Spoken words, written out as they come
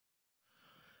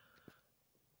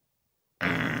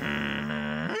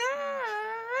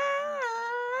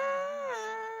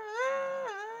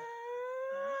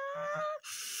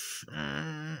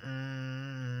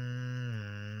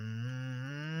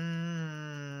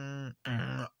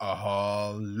a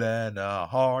hole in a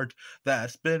heart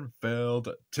that's been filled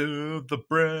to the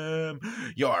brim.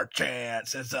 Your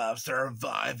chances of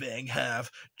surviving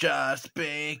have just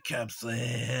become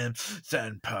slim.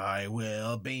 Senpai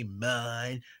will be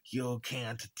mine, you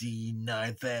can't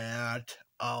deny that.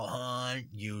 I'll hunt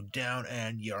you down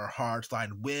and your heart's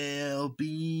line will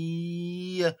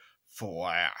be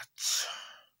flat.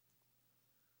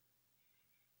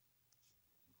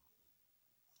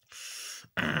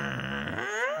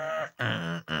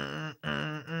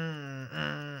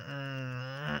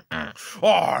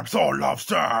 I'm so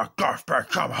lovesick, I've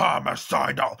become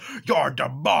homicidal. Your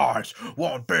demise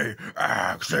won't be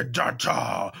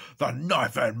accidental. The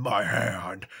knife in my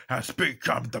hand has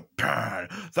become the pen.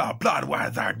 The blood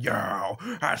within you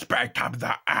has become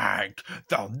the ink.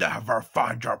 They'll never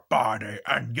find your body,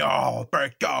 and you'll be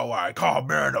going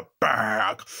home in a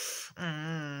bag.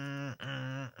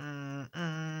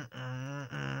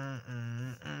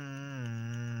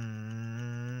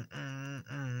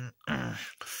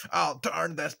 I'll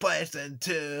turn this place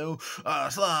into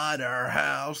a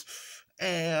slaughterhouse,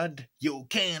 and you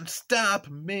can't stop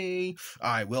me.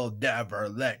 I will never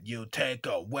let you take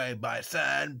away my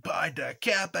Senpai.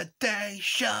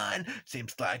 Decapitation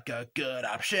seems like a good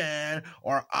option,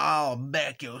 or I'll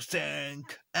make you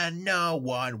sink, and no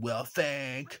one will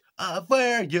think of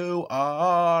where you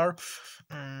are.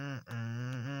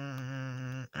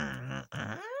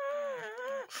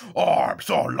 I'm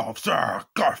so lovesick,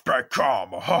 I've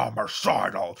become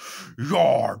homicidal.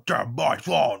 Your demise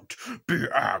won't be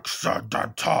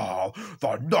accidental.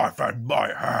 The knife in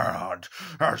my hand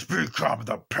has become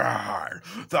the pen.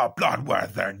 The blood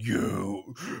within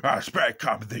you has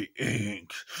become the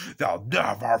ink. They'll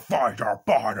never find your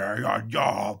body, and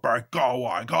you'll be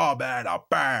going home in a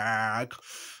bag.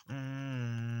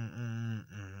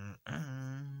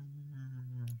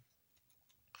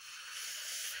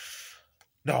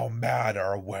 No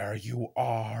matter where you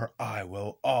are, I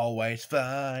will always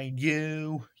find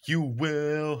you. You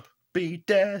will be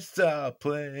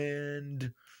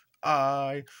disciplined.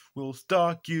 I will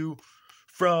stalk you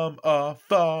from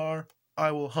afar.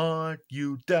 I will hunt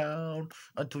you down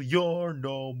until you're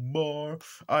no more.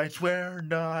 I swear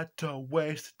not to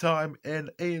waste time in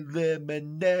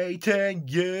eliminating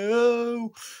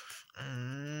you.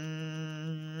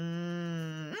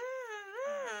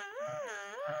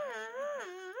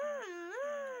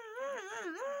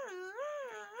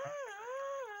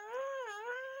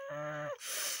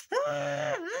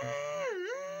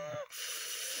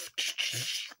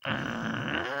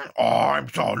 I'm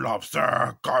so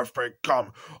lovesick, I've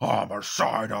become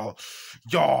homicidal.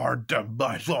 Your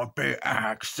demise won't be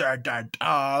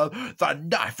accidental. The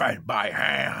knife in my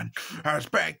hand has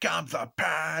become the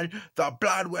pen. The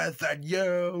blood within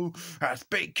you has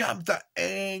become the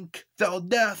ink. They'll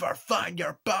never find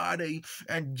your body,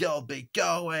 and you'll be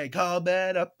going home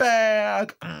in a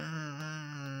bag.